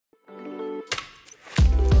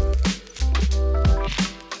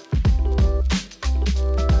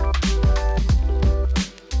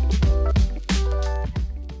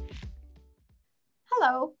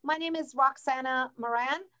name is Roxana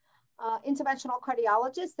Mehran, interventional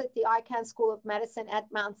cardiologist at the Icahn School of Medicine at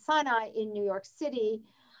Mount Sinai in New York City.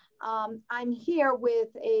 I'm here with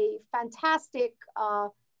a fantastic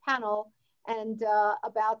panel and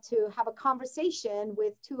about to have a conversation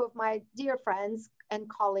with two of my dear friends and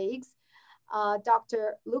colleagues,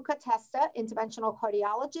 Dr. Luca Testa, interventional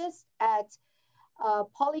cardiologist at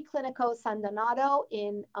Policlinico San Donato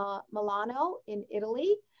in Milano in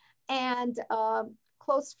Italy, and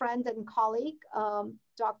close friend and colleague,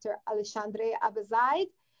 Dr. Alexandre Abizaid,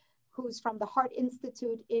 who's from the Heart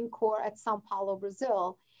Institute in Core at Sao Paulo,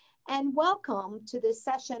 Brazil. And welcome to this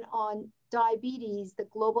session on diabetes, the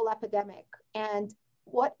global epidemic, and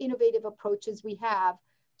what innovative approaches we have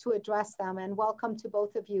to address them. And welcome to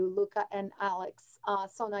both of you, Luca and Alex.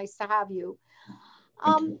 So nice to have you.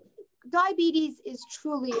 Diabetes is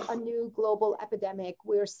truly a new global epidemic.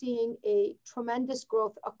 We're seeing a tremendous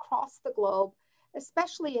growth across the globe,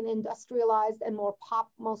 especially in industrialized and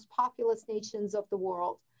most populous nations of the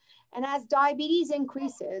world. And as diabetes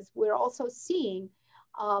increases, we're also seeing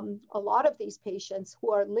a lot of these patients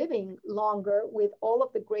who are living longer with all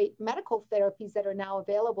of the great medical therapies that are now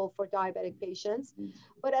available for diabetic patients.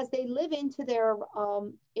 But as they live into their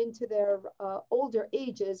older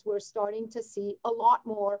ages, we're starting to see a lot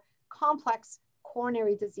more complex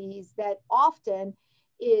coronary disease that often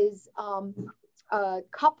is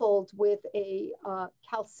coupled with a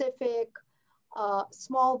calcific,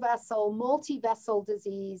 small vessel, multi-vessel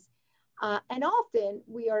disease. And often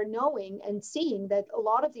we are knowing and seeing that a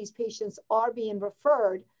lot of these patients are being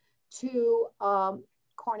referred to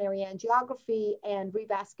coronary angiography and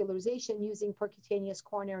revascularization using percutaneous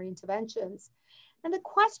coronary interventions. And the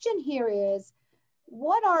question here is,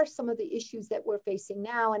 what are some of the issues that we're facing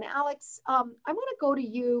now? And Alex, I want to go to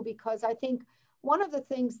you because I think one of the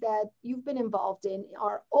things that you've been involved in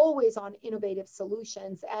are always on innovative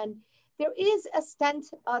solutions. And there is a stent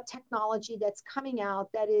technology that's coming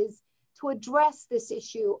out that is to address this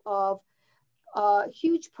issue of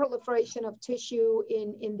huge proliferation of tissue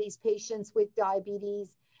in these patients with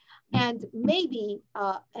diabetes, and maybe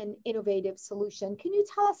an innovative solution. Can you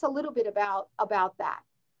tell us a little bit about that?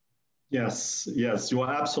 Yes, you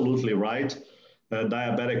are absolutely right.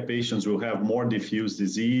 Diabetic patients will have more diffuse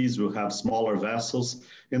disease, will have smaller vessels,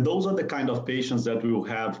 and those are the kind of patients that will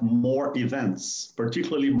have more events,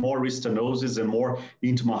 particularly more restenosis and more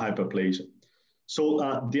intima hyperplasia.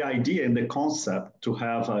 So the idea and the concept to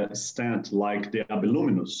have a stent like the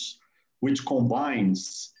Abiluminous, which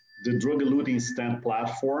combines the drug-eluting stent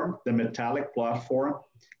platform, the metallic platform,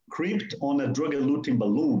 crimped on a drug-eluting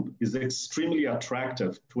balloon, is extremely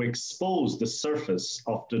attractive to expose the surface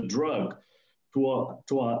of the drug to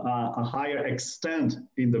a higher extent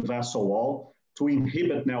in the vessel wall to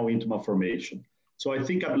inhibit neointima formation. So I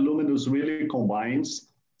think Abiluminous really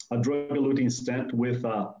combines a drug-eluting stent with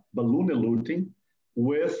a balloon-eluting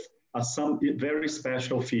with some very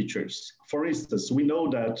special features. For instance, we know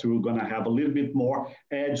that we're going to have a little bit more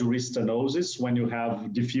edge restenosis when you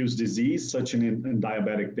have diffuse disease, such in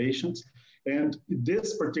diabetic patients. And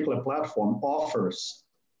this particular platform offers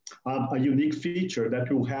a unique feature that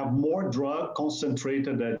will have more drug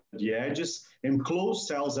concentrated at the edges and closed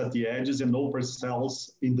cells at the edges and open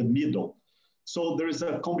cells in the middle. So there is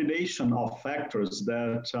a combination of factors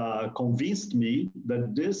that convinced me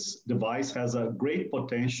that this device has a great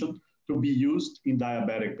potential to be used in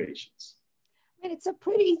diabetic patients. And it's a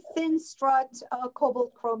pretty thin strut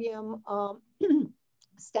cobalt chromium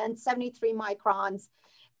stent, 73 microns,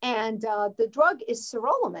 and the drug is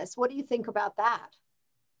sirolimus. What do you think about that?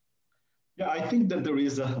 Yeah, I think that there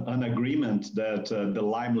is an agreement that the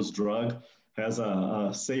Limus drug has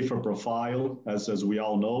a safer profile, as we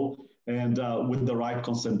all know. And with the right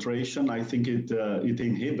concentration, I think it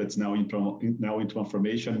inhibits neointima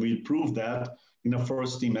formation. We proved that in a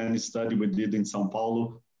first-in-man study we did in Sao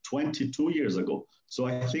Paulo 22 years ago. So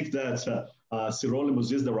I think that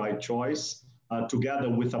sirolimus is the right choice, together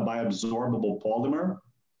with a bioabsorbable polymer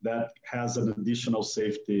that has an additional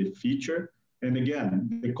safety feature. And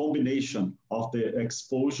again, the combination of the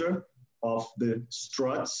exposure of the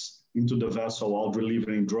struts into the vessel while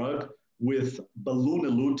delivering drug with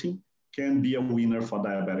balloon-eluting can be a winner for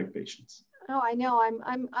diabetic patients. Oh, I know.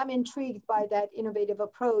 I'm intrigued by that innovative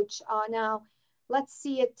approach. Now, let's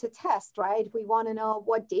see it to test, right? We want to know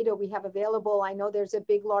what data we have available. I know there's a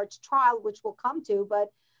big, large trial, which we'll come to, but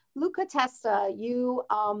Luca Testa, you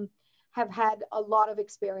have had a lot of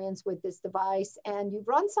experience with this device, and you've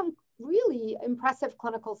run some really impressive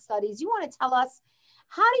clinical studies. You want to tell us,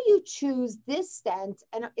 how do you choose this stent?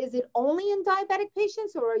 And is it only in diabetic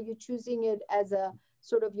patients, or are you choosing it as a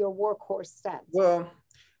sort of your workhorse stent? Well,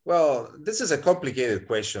 Well, this is a complicated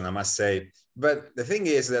question, I must say. But the thing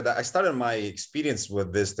is that I started my experience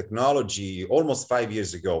with this technology almost 5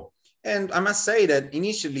 years ago. And I must say that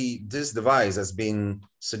initially this device has been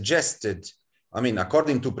suggested, I mean,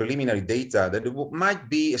 according to preliminary data, that it might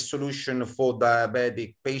be a solution for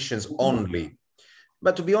diabetic patients only.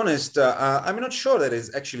 But to be honest, I'm not sure that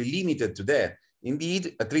it's actually limited to that.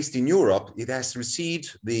 Indeed, at least in Europe, it has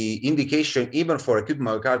received the indication even for acute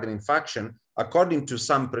myocardial infarction, according to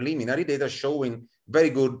some preliminary data showing very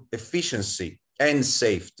good efficiency and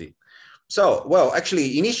safety. So, well,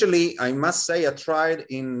 actually, initially, I must say I tried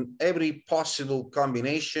in every possible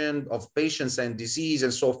combination of patients and disease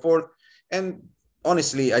and so forth. And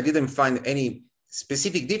honestly, I didn't find any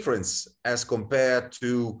specific difference as compared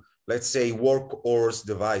to, let's say, workhorse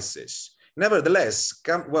devices. Nevertheless,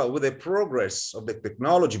 with the progress of the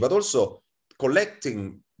technology, but also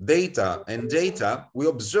collecting data, we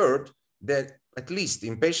observed that at least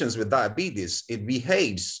in patients with diabetes, it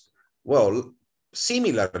behaves, well,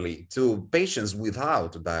 similarly to patients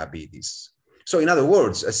without diabetes. So in other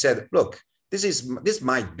words, I said, look, this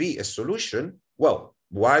might be a solution. Well,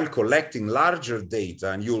 while collecting larger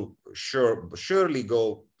data, and you'll surely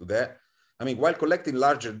go to that. I mean, while collecting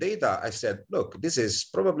larger data, I said, look, this is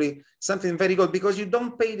probably something very good because you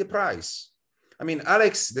don't pay the price. I mean,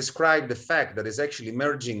 Alex described the fact that it's actually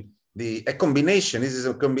merging a combination. This is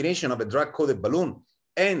a combination of a drug-coated balloon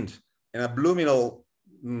and an abdominal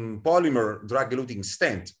polymer drug-eluting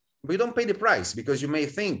stent. But you don't pay the price because you may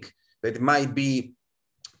think that it might be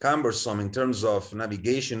cumbersome in terms of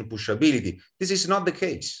navigation, pushability. This is not the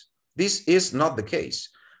case. This is not the case.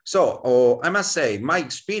 So I must say, my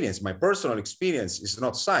experience, my personal experience is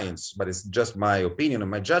not science, but it's just my opinion and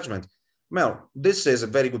my judgment. Well, this is a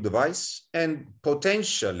very good device and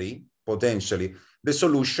potentially the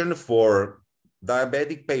solution for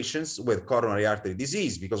diabetic patients with coronary artery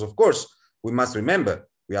disease, because of course, we must remember,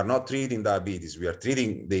 we are not treating diabetes, we are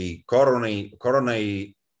treating the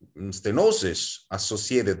coronary stenosis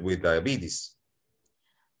associated with diabetes.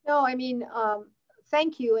 No, I mean,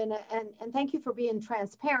 thank you. And thank you for being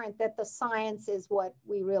transparent that the science is what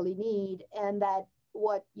we really need and that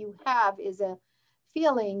what you have is a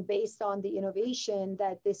feeling based on the innovation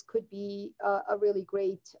that this could be a really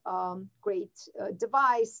great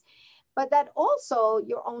device, but that also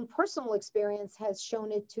your own personal experience has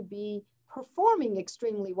shown it to be performing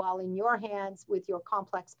extremely well in your hands with your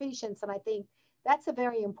complex patients. And I think that's a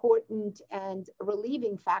very important and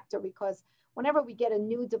relieving factor because whenever we get a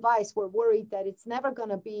new device, we're worried that it's never going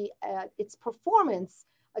to be, its performance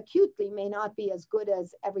acutely may not be as good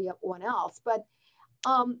as everyone else. But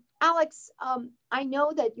Alex, I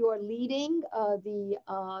know that you're leading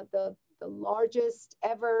the largest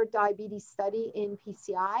ever diabetes study in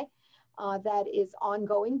PCI that is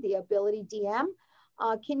ongoing, the Ability DM.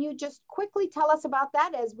 Can you just quickly tell us about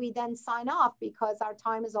that as we then sign off because our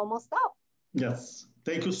time is almost up? Yes.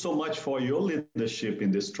 Thank you so much for your leadership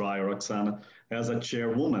in this trial, Roxana, as a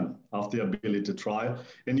chairwoman of the Ability trial.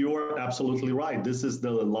 And you are absolutely right. This is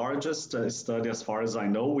the largest study, as far as I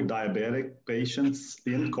know, with diabetic patients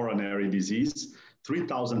in coronary disease,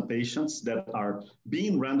 3,000 patients that are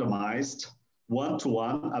being randomized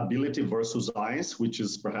one-to-one, Ability versus ICE, which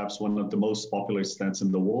is perhaps one of the most popular stents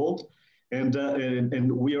in the world.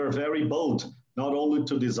 And we are very bold, not only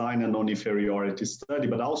to design a non-inferiority study,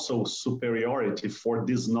 but also superiority for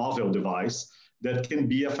this novel device that can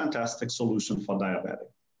be a fantastic solution for diabetic.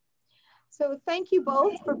 So thank you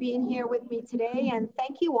both for being here with me today. And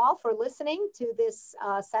thank you all for listening to this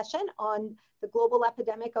session on the global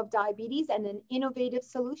epidemic of diabetes and an innovative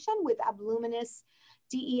solution with Abluminous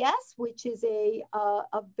DES, which is a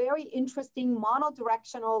very interesting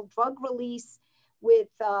monodirectional drug release with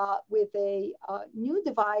a new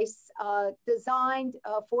device designed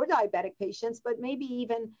for diabetic patients, but maybe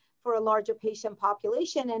even for a larger patient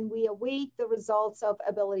population. And we await the results of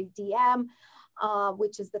Ability DM,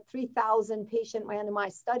 which is the 3,000 patient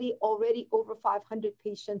randomized study, already over 500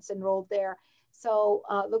 patients enrolled there. So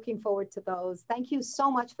looking forward to those. Thank you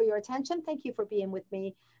so much for your attention. Thank you for being with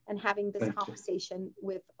me and having this conversation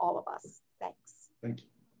with all of us. Thanks. Thank you.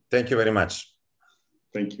 Thank you very much.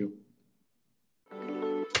 Thank you.